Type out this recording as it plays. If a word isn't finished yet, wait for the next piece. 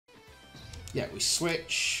Yeah, we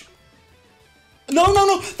switch. No, no,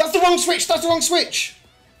 no! That's the wrong switch! That's the wrong switch!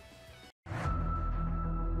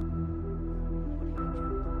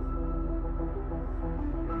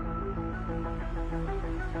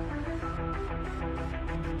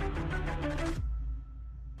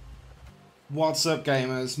 What's up,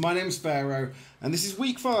 gamers? My name's Pharaoh, and this is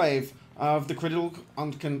week 5 of the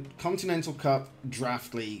Continental Cup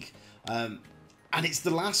Draft League. And it's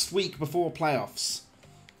the last week before playoffs.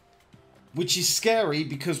 Which is scary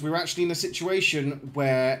because we're actually in a situation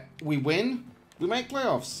where we win, we make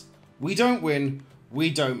playoffs. We don't win,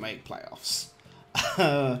 we don't make playoffs.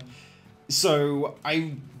 So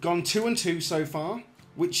I've gone 2-2 so far,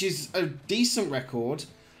 which is a decent record.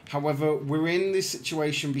 However, we're in this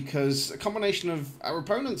situation because a combination of our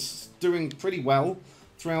opponents doing pretty well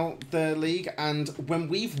throughout the league, and when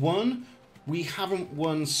we've won, we haven't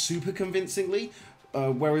won super convincingly.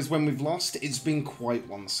 Whereas when we've lost, it's been quite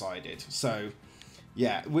one-sided. So,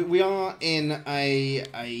 yeah, we are in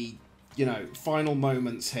a you know, final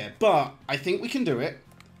moments here. But I think we can do it,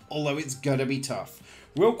 although it's gonna be tough.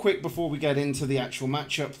 Real quick before we get into the actual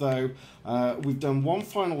matchup, though, we've done one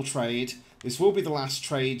final trade. This will be the last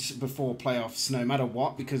trade before playoffs, no matter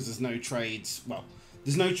what, because there's no trades. Well,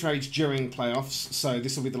 there's no trades during playoffs, so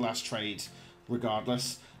this will be the last trade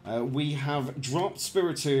regardless. We have dropped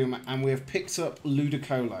Spiritomb and we have picked up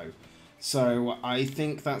Ludicolo. So I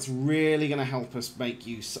think that's really going to help us make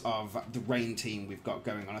use of the rain team we've got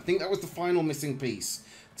going on. I think that was the final missing piece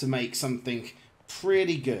to make something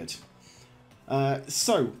pretty good.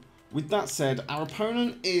 So, with that said, our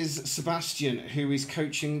opponent is Sebastian, who is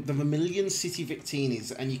coaching the Vermillion City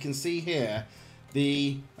Victinis. And you can see here,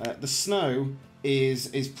 the snow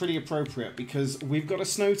is pretty appropriate because we've got a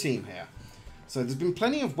snow team here. So there's been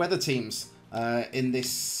plenty of weather teams in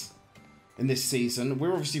this season.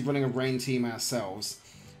 We're obviously running a rain team ourselves,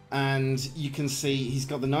 and you can see he's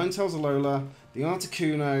got the Ninetales Alola, the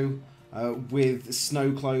Articuno with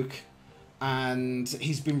Snowcloak, and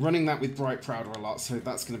he's been running that with Bright Powder a lot. So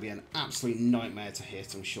that's going to be an absolute nightmare to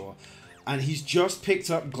hit, I'm sure. And he's just picked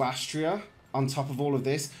up Glastrier on top of all of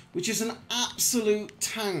this, which is an absolute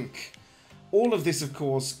tank. All of this, of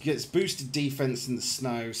course, gets boosted defense in the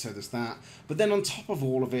snow, so there's that. But then on top of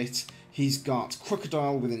all of it, he's got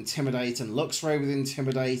Crocodile with Intimidate and Luxray with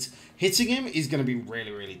Intimidate. Hitting him is going to be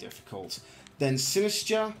really, really difficult. Then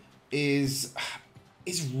Sinister is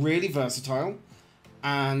really versatile,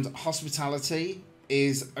 and Hospitality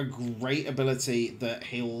is a great ability that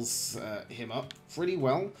heals him up pretty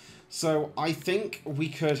well. So I think we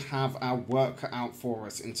could have our work cut out for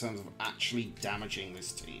us in terms of actually damaging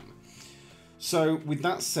this team. So, with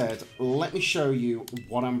that said, let me show you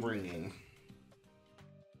what I'm bringing.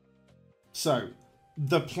 So,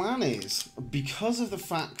 the plan is, because of the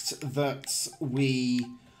fact that we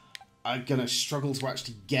are going to struggle to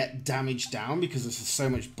actually get damage down because there's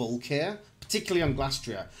so much bulk here, particularly on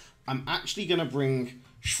Glastrier, I'm actually going to bring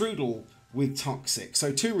Shroodle with Toxic.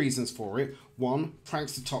 So, 2 reasons for it. 1,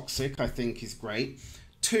 pranks the Toxic, I think is great.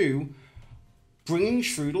 2, bringing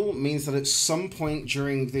Shroodle means that at some point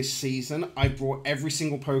during this season, I brought every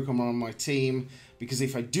single Pokemon on my team, because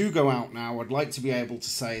if I do go out now, I'd like to be able to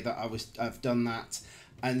say that I've done that.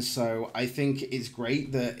 And so I think it's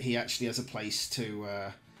great that he actually has a place to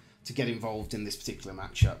get involved in this particular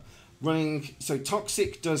matchup. So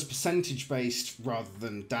Toxic does percentage based rather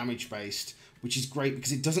than damage based, which is great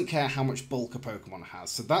because it doesn't care how much bulk a Pokemon has.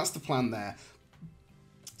 So that's the plan there.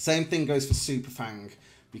 Same thing goes for Super Fang,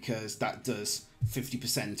 because that does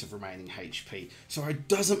 50% of remaining HP. So it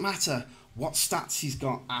doesn't matter what stats he's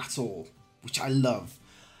got at all, which I love.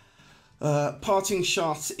 Parting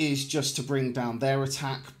Shot is just to bring down their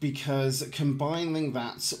attack, because combining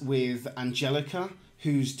that with Angelica,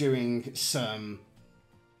 who's doing some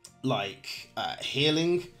like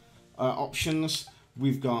healing options.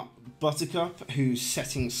 We've got Buttercup, who's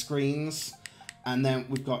setting screens, and then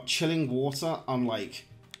we've got Chilling Water on like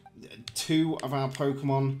 2 of our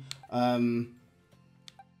Pokemon.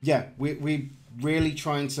 Yeah, we're really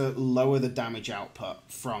trying to lower the damage output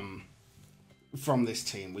from this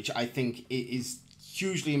team, which I think is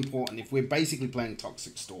hugely important if we're basically playing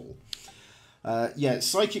Toxic Stall. Yeah,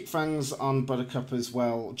 Psychic Fangs on Buttercup as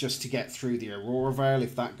well, just to get through the Aurora Veil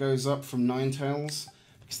if that goes up from Ninetales,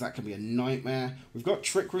 because that can be a nightmare. We've got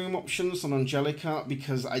Trick Room options on Angelica,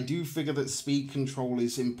 because I do figure that speed control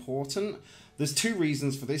is important. There's 2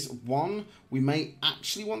 reasons for this. 1, we may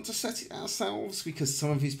actually want to set it ourselves because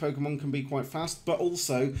some of his Pokemon can be quite fast, but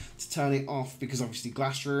also to turn it off because obviously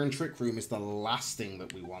Glastrier and Trick Room is the last thing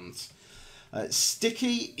that we want.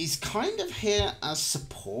 Sticky is kind of here as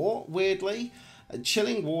support, weirdly.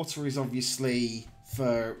 Chilling Water is obviously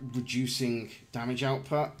for reducing damage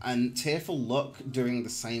output, and Tearful Look doing the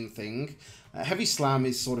same thing. Heavy Slam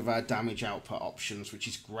is sort of our damage output options, which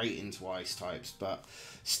is great into ice types, but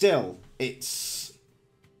still, it's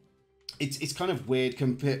kind of weird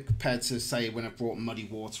compared to, say, when I brought Muddy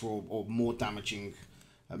Water or more damaging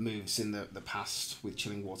moves in the past with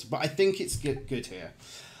Chilling Water. But I think it's good here.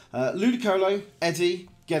 Ludicolo, Eddie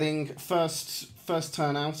getting first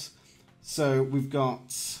turn out. So we've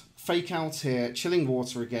got Fake Out here, Chilling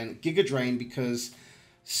Water again, Giga Drain, because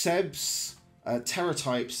Seb's Terra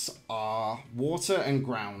types are water and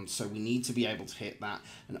ground, so we need to be able to hit that.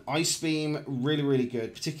 And Ice Beam, really, really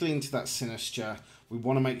good, particularly into that Sinister. We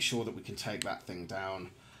want to make sure that we can take that thing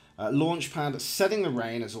down. Launchpad, Setting the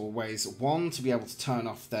Rain, as always. 1, to be able to turn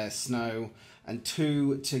off their snow, and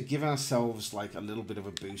 2, to give ourselves like a little bit of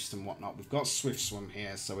a boost and whatnot. We've got Swift Swim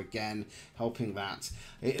here, so again, helping that.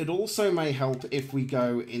 It also may help if we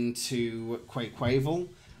go into Quavel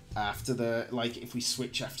after the, like, if we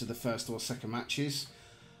switch after the first or second matches,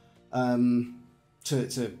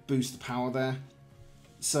 to boost the power there.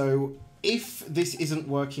 So if this isn't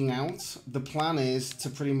working out, the plan is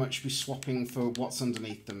to pretty much be swapping for what's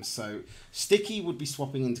underneath them. So Sticky would be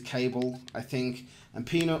swapping into Cable, I think, and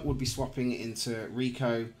Peanut would be swapping into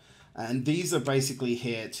Rico. And these are basically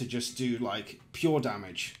here to just do like pure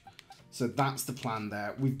damage. So that's the plan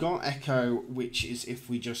there. We've got Echo, which is if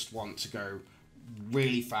we just want to go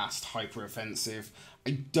really fast, hyper offensive.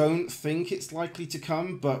 I don't think it's likely to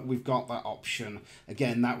come, but we've got that option.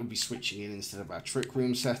 Again, that would be switching in instead of our Trick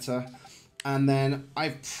Room setter. And then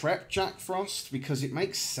I've prepped Jack Frost because it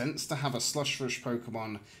makes sense to have a Slush Rush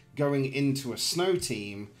Pokemon going into a snow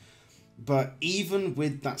team. But even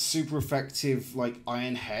with that super effective like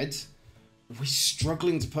Iron Head, we're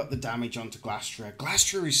struggling to put the damage onto Glastrier.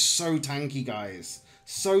 Glastrier is so tanky, guys.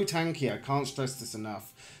 So tanky, I can't stress this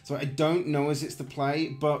enough. So I don't know as it's the play,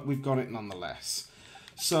 but we've got it nonetheless.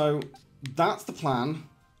 So that's the plan.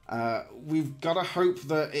 We've got to hope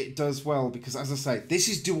that it does well, because as I say, this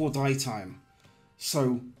is do or die time.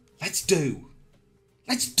 So let's do.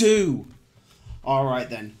 Let's do. All right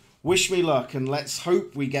then. Wish me luck, and let's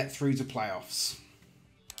hope we get through to playoffs.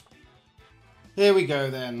 Here we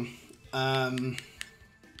go then.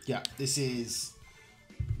 Yeah, this is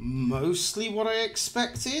mostly what I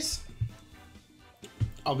expected.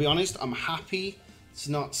 I'll be honest, I'm happy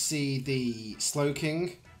to not see the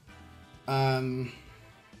Slowking.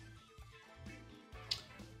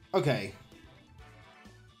 Okay.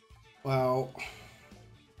 Well,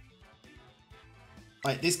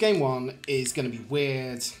 like, this game 1 is going to be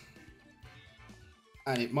weird.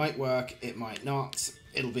 And it might work, it might not.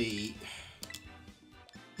 It'll be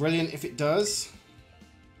brilliant if it does.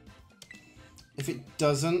 If it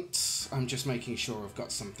doesn't, I'm just making sure I've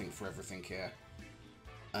got something for everything here.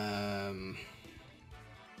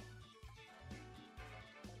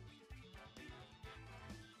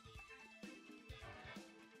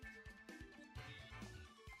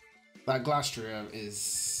 That Glastrier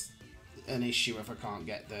is an issue if I can't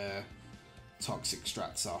get the toxic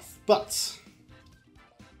strats off. But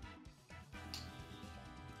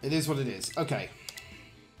it is what it is. Okay.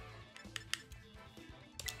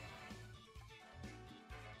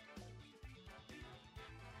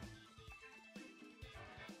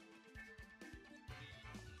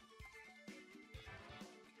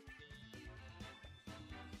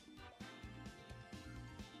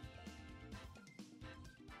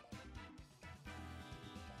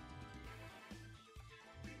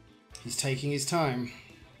 He's taking his time.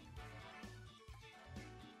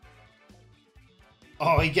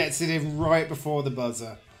 Oh, he gets it in right before the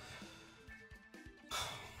buzzer.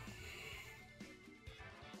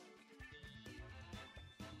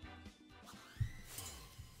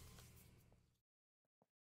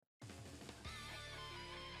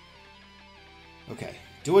 Okay,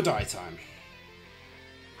 do or die time.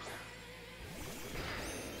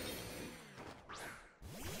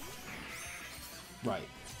 Right.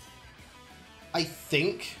 I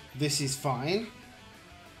think this is fine.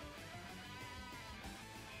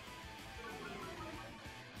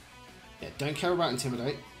 Yeah, don't care about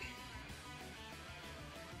Intimidate.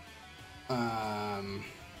 I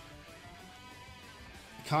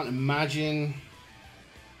can't imagine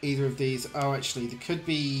either of these. Oh, actually, there could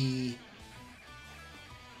be...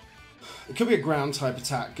 It could be a ground type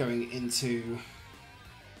attack going into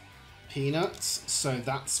Peanuts, so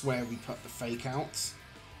that's where we put the Fake Out.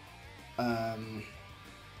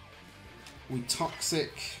 We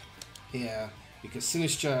Toxic here because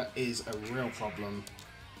Sinister is a real problem,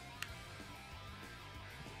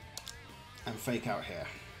 and Fake Out here.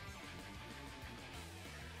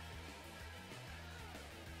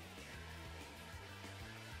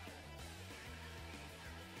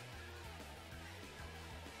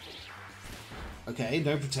 Okay,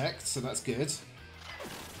 no protect, so that's good.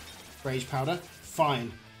 Rage Powder,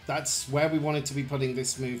 fine. That's where we wanted to be putting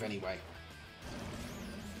this move anyway.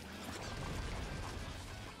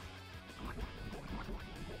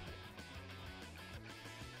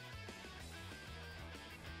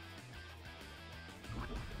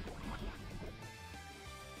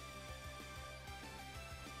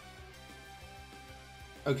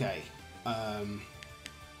 Okay,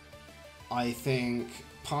 I think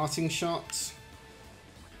Parting Shot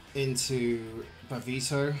into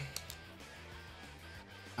Bavito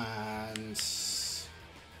and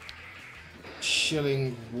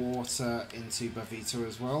Chilling Water into Bavito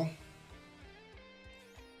as well.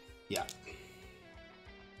 Yeah.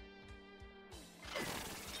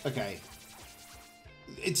 Okay.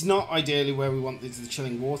 It's not ideally where we want the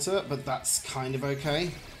Chilling Water, but that's kind of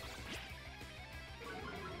okay.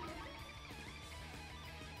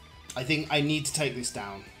 I think I need to take this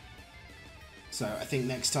down. So I think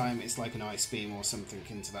next time it's like an Ice Beam or something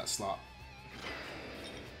into that slot.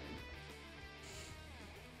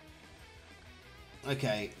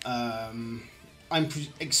 Okay, I'm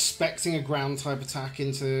expecting a ground type attack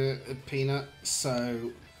into a Peanut,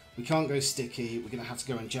 so we can't go Sticky. We're going to have to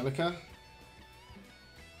go Angelica.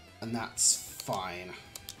 And that's fine.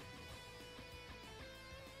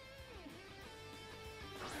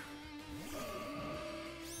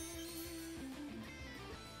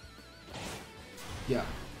 Yeah,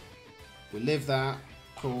 we live that.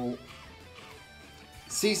 Cool.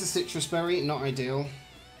 Seize the Citrus Berry, not ideal.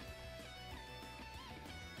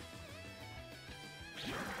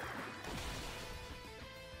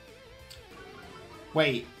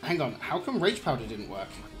 Wait, hang on. How come Rage Powder didn't work?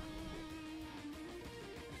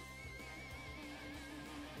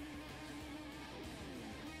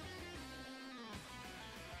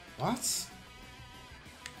 What?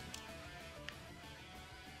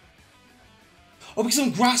 Oh, because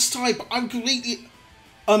I'm Grass type. I'm completely...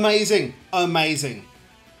 Amazing. Amazing.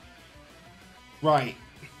 Right.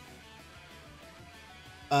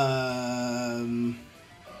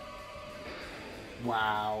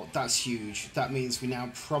 Wow, that's huge. That means we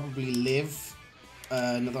now probably live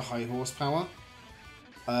another high horsepower.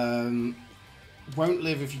 Won't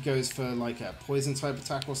live if he goes for like a poison type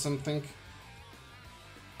attack or something.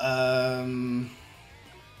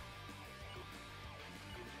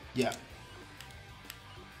 Yeah.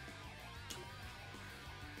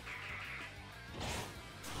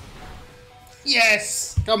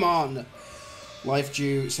 Yes! Come on! Life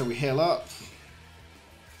Dew, so we heal up.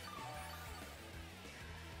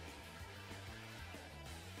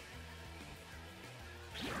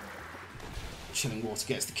 Chilling Water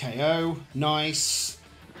gets the KO. Nice.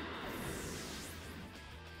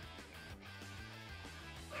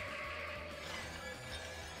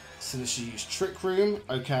 Sinister use Trick Room.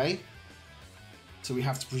 Okay. So we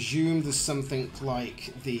have to presume there's something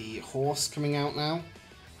like the horse coming out now.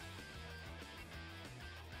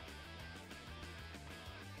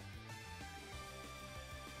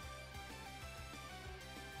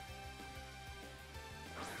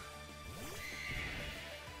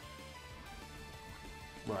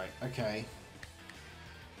 Right, okay.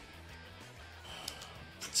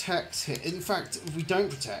 Protect here. In fact, we don't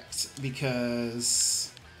protect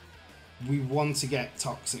because we want to get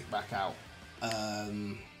Toxic back out.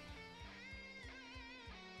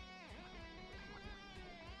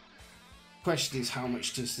 Question is, how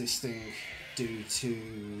much does this thing do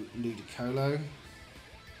to Ludicolo?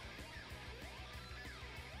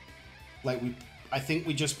 Like, I think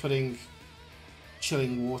we're just putting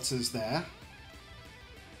Chilling Waters there.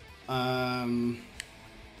 And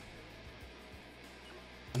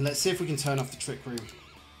let's see if we can turn off the Trick Room.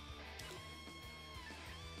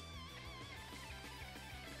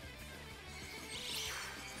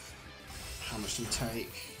 How much do we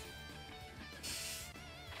take?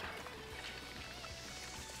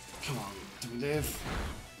 Come on, do we live?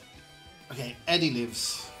 Okay, Eddie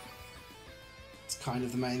lives. It's kind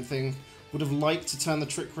of the main thing. Would have liked to turn the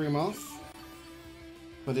Trick Room off,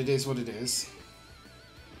 but it is what it is.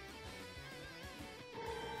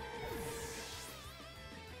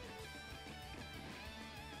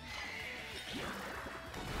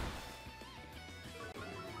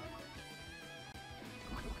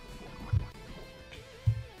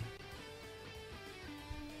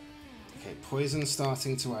 Poison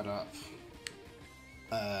starting to add up.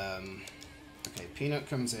 Okay, Peanut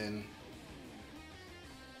comes in.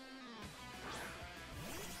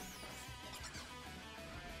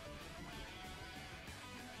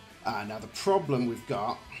 Now the problem we've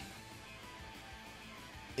got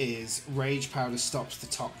is Rage Powder stops the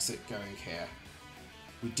Toxic going here.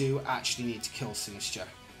 We do actually need to kill Sinister.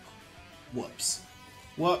 Whoops.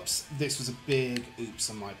 Whoops. This was a big oops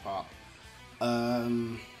on my part.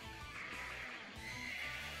 I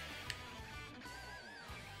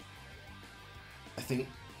think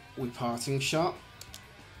we parting shot.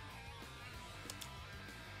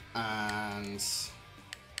 And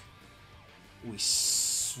we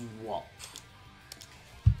swap.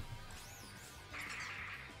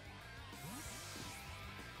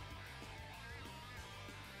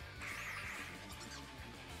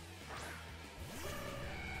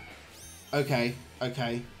 Okay,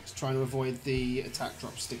 okay. Just trying to avoid the attack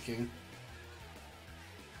drop sticking.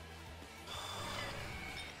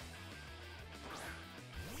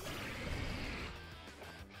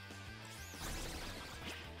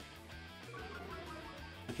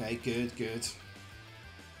 Okay, good, good.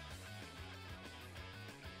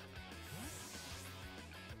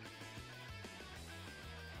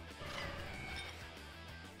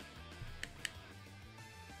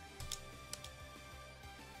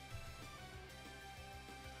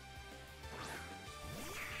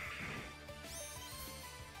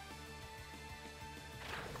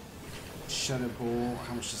 Shadow Ball,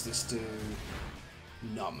 how much does this do?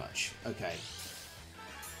 Not much. Okay.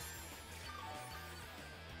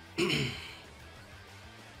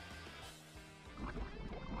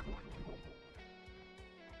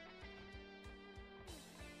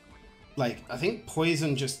 Like, I think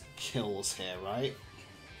poison just kills here, right?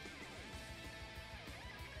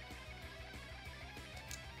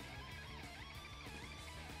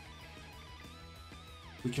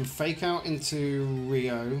 We can fake out into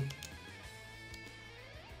Rio.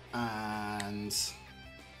 And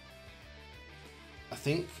I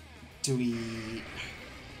think, do we...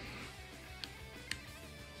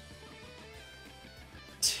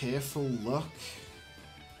 Tearful Luck?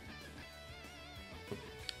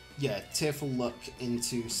 Yeah, Tearful Luck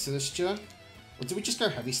into Sinister. Or do we just go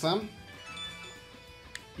Heavy Slam?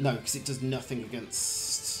 No, because it does nothing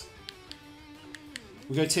against...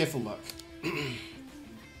 We go Tearful Luck.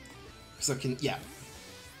 Because I can... Yeah.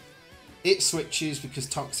 It switches because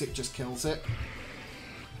Toxic just kills it.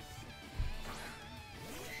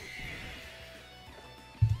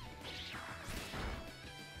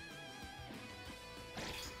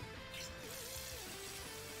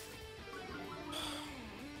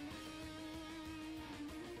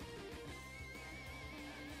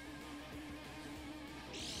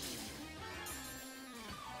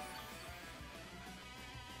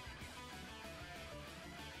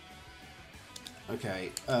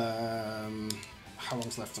 Okay, how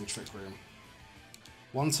long's left on Trick Room?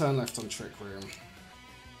 1 turn left on Trick Room.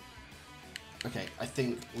 Okay, I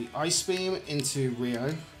think we Ice Beam into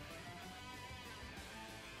Rio.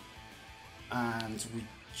 And we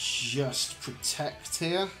just protect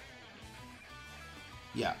here.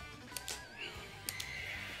 Yeah.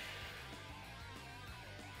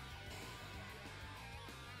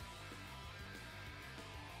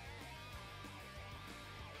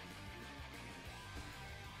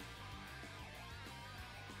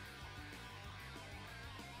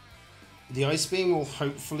 The Ice Beam will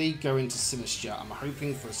hopefully go into Sinister. I'm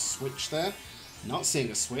hoping for a switch there. Not seeing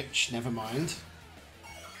a switch, never mind.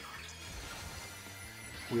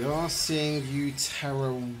 We are seeing you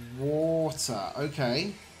Terra Water.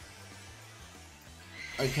 Okay.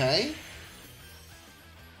 Okay.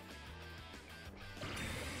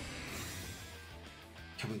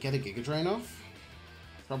 Can we get a Giga Drain off?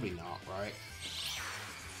 Probably not, right?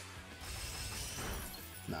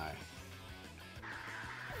 No.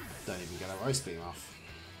 Don't even get our Ice Beam off.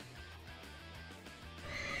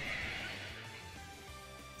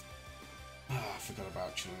 Oh, I forgot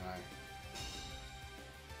about Chilling Eye.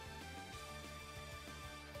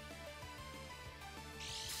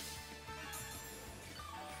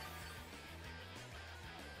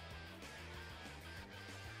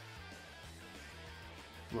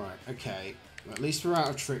 Right, okay. Well, at least we're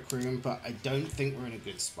out of Trick Room, but I don't think we're in a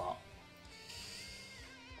good spot.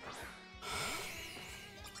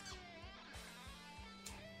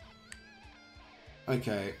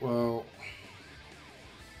 Okay, well...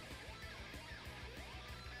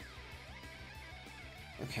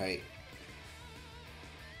 Okay.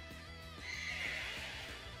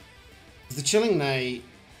 The Chilling Neigh,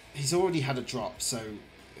 he's already had a drop, so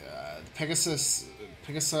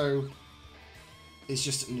Pegaso is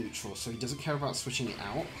just neutral, so he doesn't care about switching it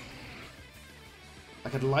out.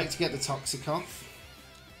 Like, I'd like to get the Toxic off.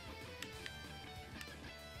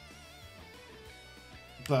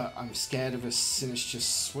 But I'm scared of a Sinister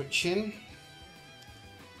switching.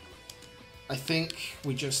 I think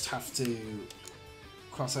we just have to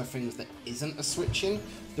cross our fingers there isn't a switching.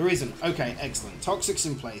 There isn't. Okay, excellent. Toxic's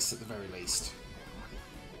in place at the very least.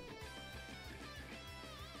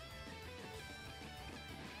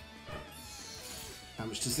 How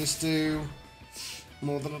much does this do?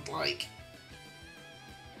 More than I'd like.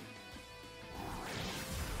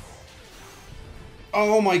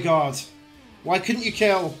 Oh my god. Why couldn't you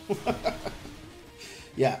kill?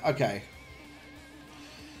 Yeah, okay.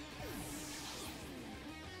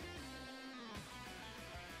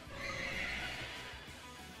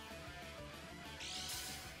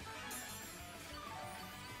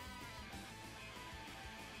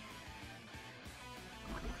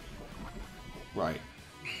 Right.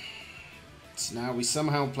 So now we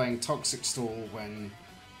somehow playing Toxic Stall when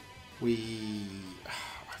we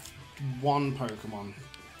have one Pokemon.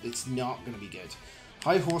 It's not going to be good.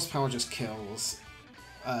 High Horsepower just kills.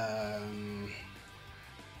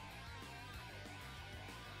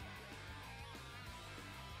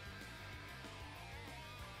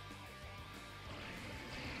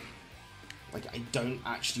 Like, I don't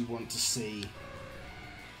actually want to see...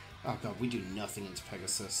 Oh god, we do nothing into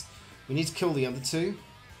Pegasus. We need to kill the other two.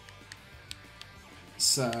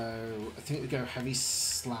 So, I think we go Heavy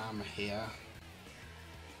Slam here.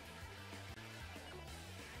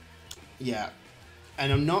 Yeah.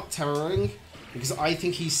 And I'm not terroring, because I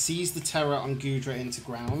think he sees the terror on Goodra into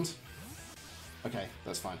ground. Okay,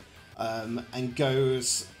 that's fine. And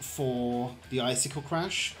goes for the Icicle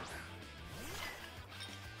Crash.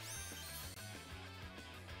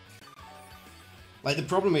 Like, the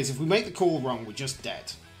problem is, if we make the call wrong, we're just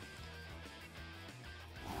dead.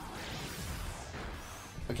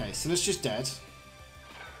 Okay, Sinnoh's just dead.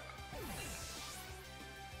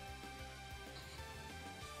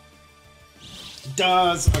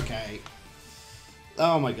 Does! Okay.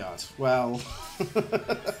 Oh my god. Well...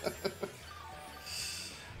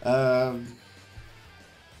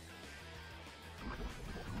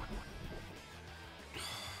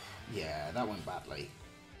 yeah, that went badly.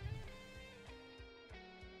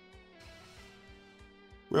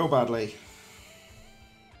 Real badly.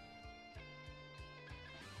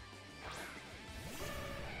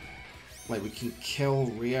 Like, we can kill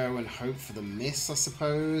Rio and hope for the miss, I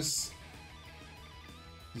suppose.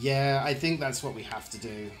 Yeah, I think that's what we have to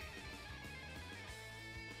do.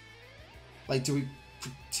 Like, do we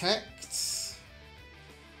protect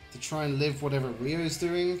to try and live whatever Rio's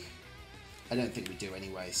doing? I don't think we do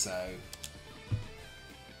anyway, so...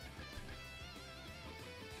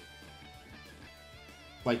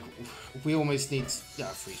 Like, we almost need... Yeah,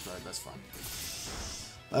 freeze throw, that's fine.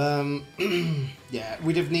 Yeah,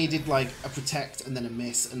 we'd have needed, like, a protect and then a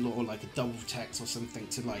miss, and or, like, a double protect or something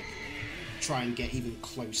to, like, try and get even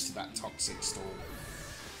close to that Toxic Stall.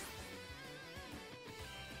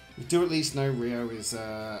 We do at least know Rio is,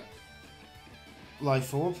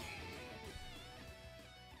 Life Orb.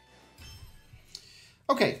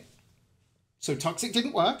 Okay. So, Toxic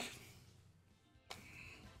didn't work.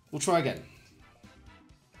 We'll try again.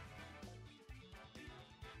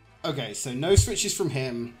 Okay, so no switches from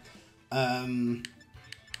him. I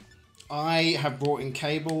have brought in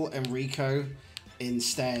Cable and Rico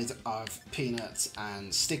instead of Peanuts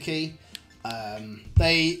and Sticky.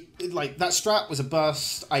 They, like, that strat was a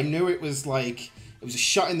bust. I knew it was like, it was a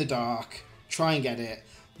shot in the dark. Try and get it.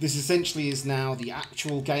 This essentially is now the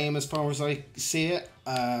actual game as far as I see it.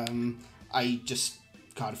 I just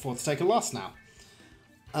can't afford to take a loss now.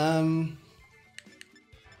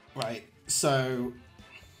 Right, so...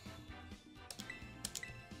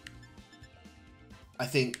 I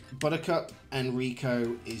think Buttercup and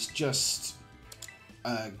Rico is just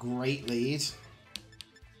a great lead.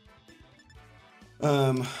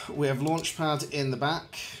 We have Launchpad in the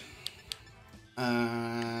back.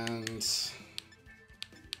 And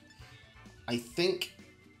I think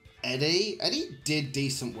Eddie did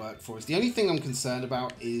decent work for us. The only thing I'm concerned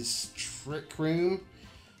about is Trick Room.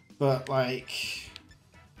 But, like...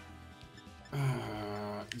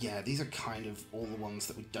 yeah, these are kind of all the ones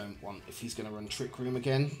that we don't want if he's going to run Trick Room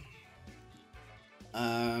again.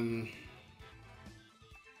 I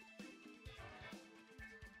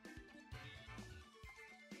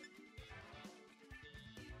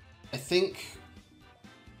think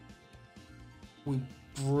we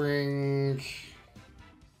bring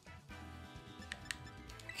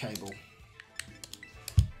Cable.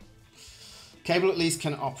 Cable at least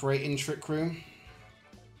can operate in Trick Room.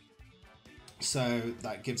 So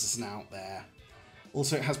that gives us an out there.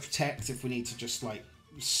 Also, it has Protect if we need to just, like,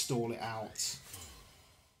 stall it out.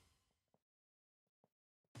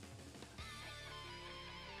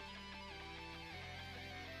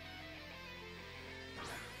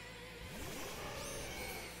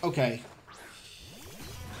 Okay.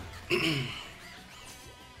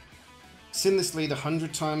 Seen this lead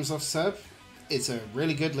 100 times off Seb. It's a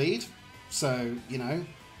really good lead. So, you know.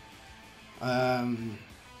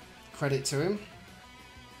 Credit to him.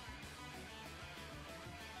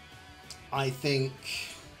 I think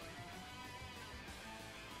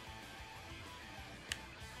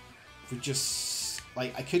if we just,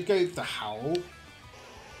 like, I could go the Howl.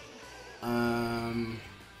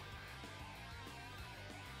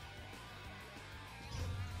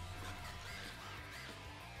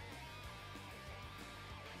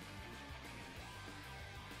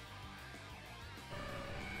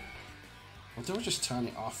 Or do I just turn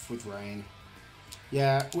it off with Rain?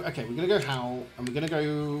 Yeah, okay, we're going to go Howl, and we're going to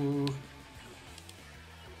go...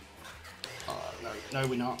 Oh, no,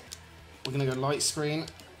 we're not. We're going to go Light Screen,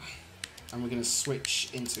 and we're going to switch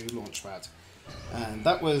into Launchpad. And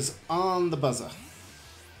that was on the buzzer.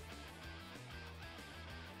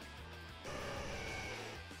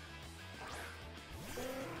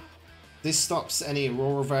 This stops any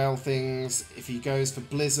Aurora Veil things. If he goes for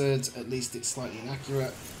Blizzard, at least it's slightly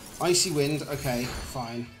inaccurate. Icy Wind, okay,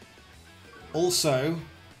 fine. Also,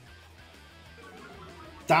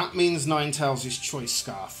 that means Ninetales is Choice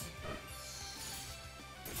Scarf.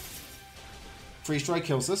 Freeze Dry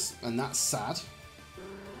kills us, and that's sad.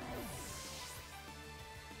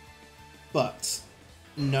 But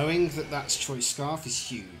knowing that that's Choice Scarf is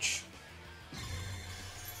huge.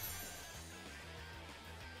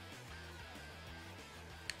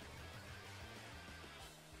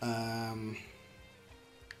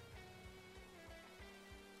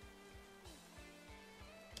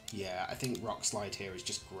 Yeah, I think Rock Slide here is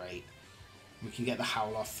just great. We can get the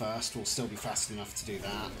Howl off first. We'll still be fast enough to do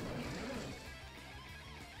that.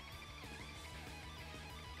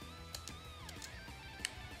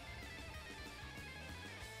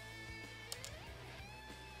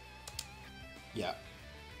 Yeah.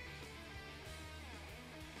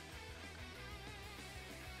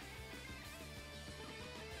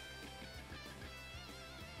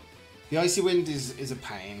 The Icy Wind is a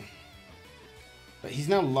pain. But he's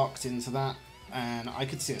now locked into that, and I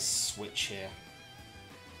could see a switch here.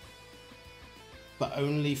 But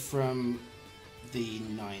only from the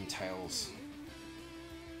Ninetales.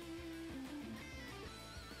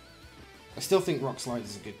 I still think Rock Slide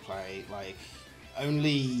is a good play. Like,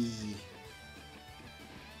 only...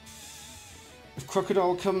 If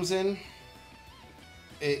Crocodile comes in,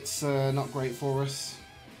 it's not great for us.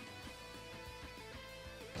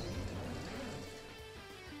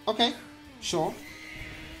 Okay, sure.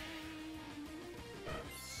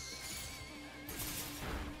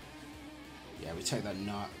 Yeah, we take that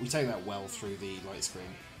we take that well through the light screen.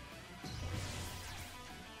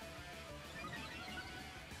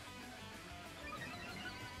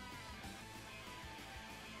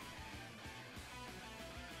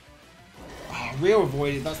 Oh, Rio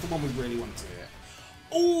avoided. That's the one we really want to hit.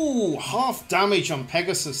 Oh, half damage on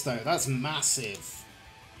Pegasus though. That's massive.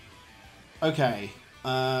 Okay.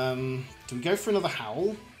 Do we go for another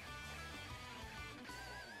Howl?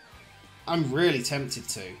 I'm really tempted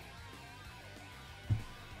to.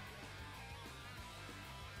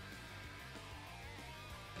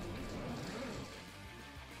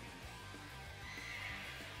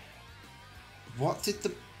 What did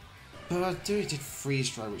the bird do? It did Freeze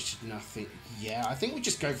Dry, which did nothing. Yeah, I think we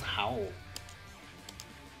just go for Howl.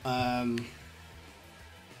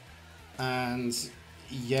 And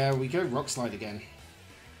yeah, we go Rock Slide again.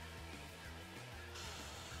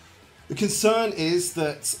 The concern is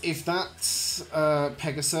that if that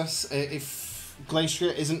Pegasus, if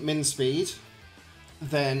Glastrier isn't min speed,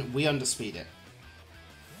 then we underspeed it.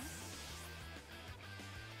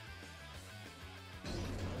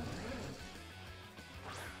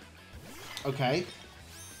 Okay.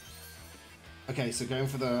 Okay, so going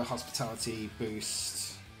for the Hospitality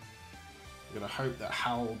boost. We're going to hope that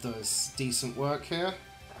Howl does decent work here.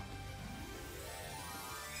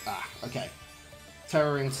 Ah, okay.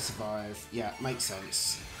 Terror Ring to survive. Yeah, makes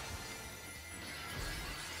sense.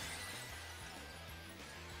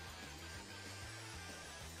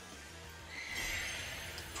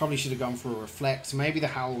 Probably should have gone for a Reflect. Maybe the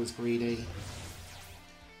Howl was greedy.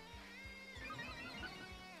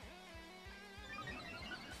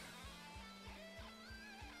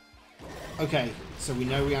 Okay, so we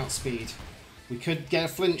know we outspeed. We could get a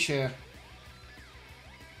flinch here.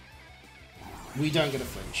 We don't get a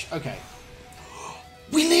flinch. Okay.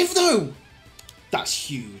 We live though! That's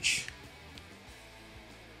huge.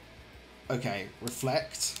 Okay,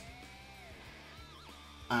 Reflect.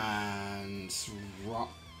 And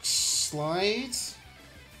Rock Slide.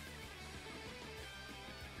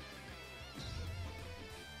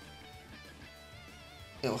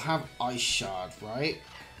 It'll have Ice Shard, right?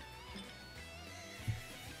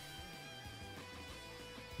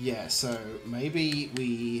 Yeah, so maybe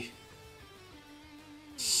we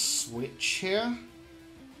switch here.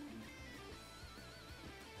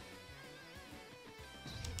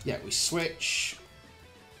 Yeah, we switch.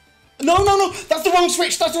 No, no, no! That's the wrong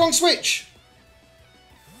switch! That's the wrong switch!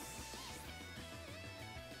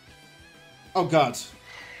 Oh, God.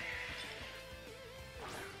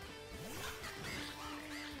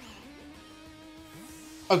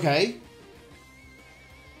 Okay.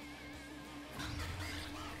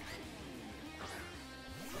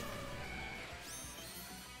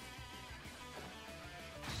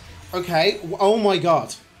 Okay. Oh, my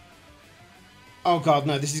God. Oh, God,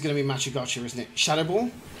 no. This is going to be Machagotcha, isn't it? Shadow Ball?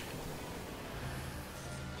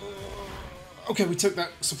 Okay, we took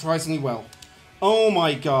that surprisingly well. Oh,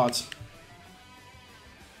 my God.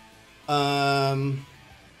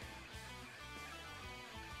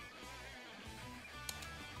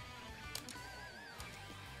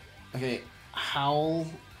 Okay, Howl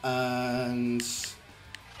and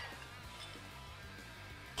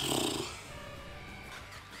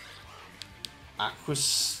Aqua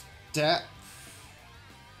Step.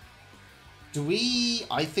 Do we?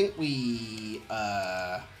 I think we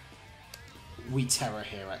Terra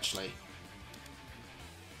here actually.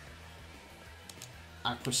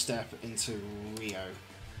 Aqua Step into Rio.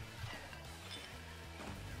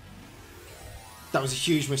 That was a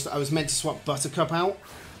huge mistake. I was meant to swap Buttercup out,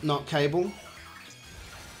 not Cable.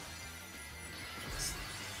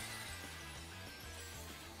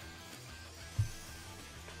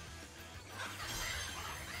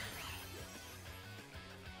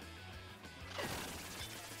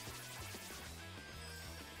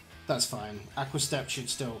 That's fine. Aqua Step should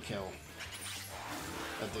still kill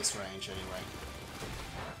at this range anyway.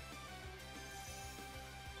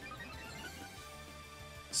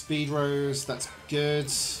 Speed Rose, that's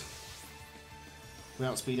good. We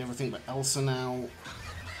outspeed everything but Elsa now.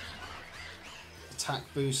 Attack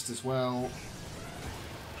boost as well.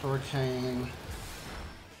 Hurricane.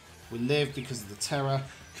 We live because of the Terror.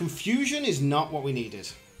 Confusion is not what we needed.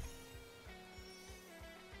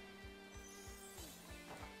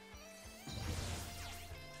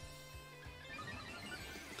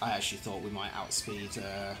 I actually thought we might outspeed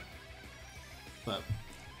but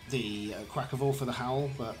the Quackavore for the Howl,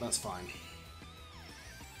 but that's fine.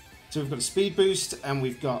 So we've got a speed boost and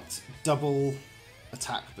we've got double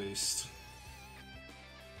attack boost.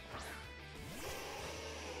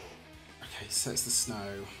 Okay, so it's the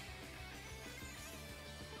snow.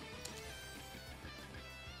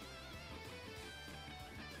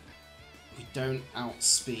 We don't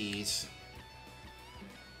outspeed.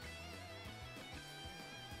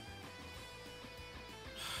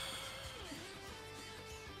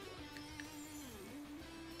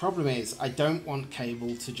 Problem is, I don't want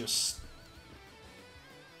Cable to just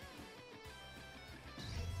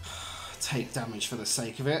take damage for the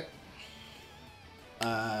sake of it.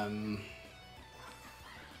 Oh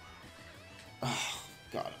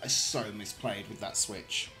God, I so misplayed with that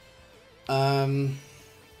switch. I'm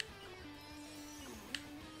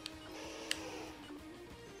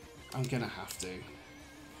gonna have to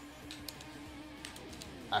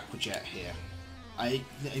Aqua Jet here.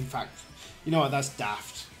 In fact, you know what? That's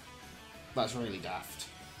daft. That's really daft.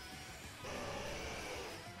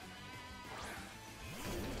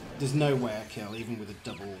 There's no way I kill, even with a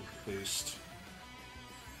double boost.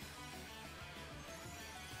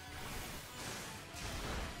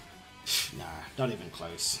 Nah, not even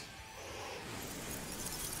close.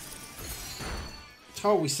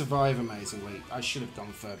 Oh, we survive amazingly. I should have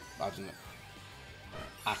gone for, I don't know,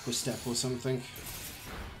 Aqua Step or something.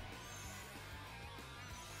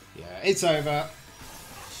 Yeah, it's over.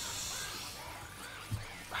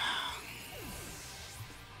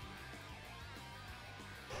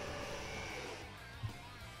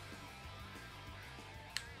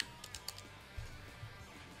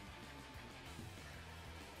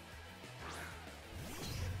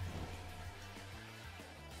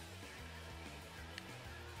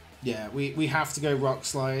 Yeah, we have to go Rock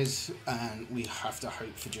Slide, and we have to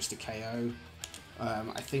hope for just a KO.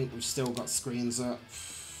 I think we've still got screens up.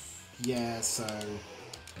 Yeah, so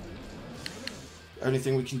only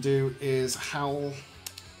thing we can do is Howl.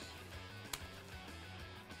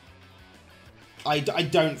 I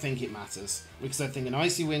don't think it matters, because I think an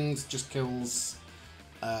Icy Wind just kills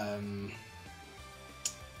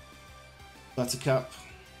Buttercup,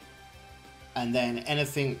 and then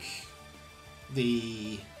anything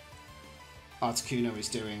the Articuno is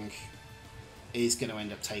doing is going to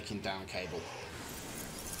end up taking down Cable.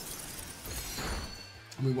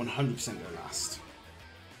 And we 100% go last.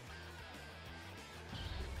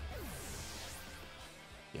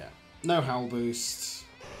 Yeah. No Howl boost.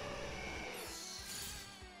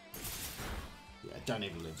 Yeah, don't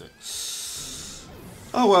even live it.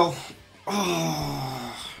 Oh well.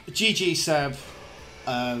 Oh, GG Seb.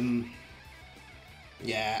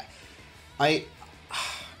 Yeah,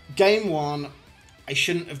 game one, I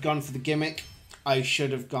shouldn't have gone for the gimmick. I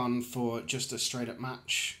should have gone for just a straight up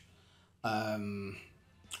match.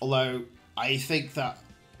 Although I think that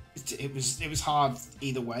it was hard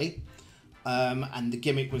either way, and the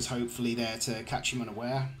gimmick was hopefully there to catch him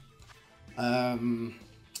unaware.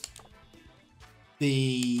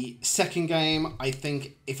 The second game, I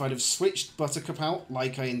think if I'd have switched Buttercup out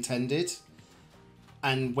like I intended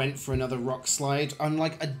and went for another rock slide on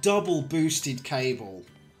like a double boosted cable,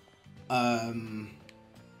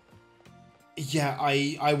 yeah,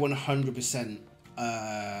 I 100%,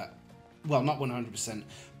 well, not 100%,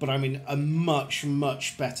 but I'm in a much,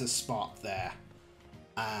 much better spot there.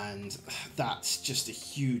 And that's just a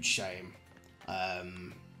huge shame.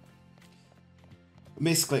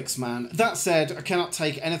 Misclicks, man. That said, I cannot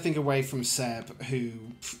take anything away from Seb, who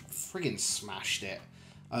friggin' smashed it.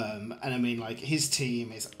 And I mean, like, his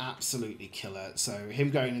team is absolutely killer. So him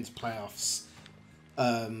going into playoffs,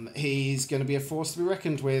 he's going to be a force to be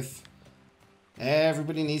reckoned with.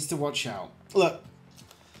 Everybody needs to watch out. Look,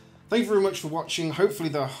 thank you very much for watching. Hopefully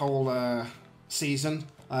the whole season.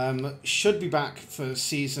 Should be back for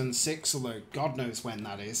season 6, although God knows when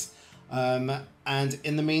that is. And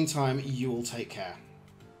in the meantime, you all take care.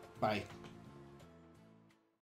 Bye.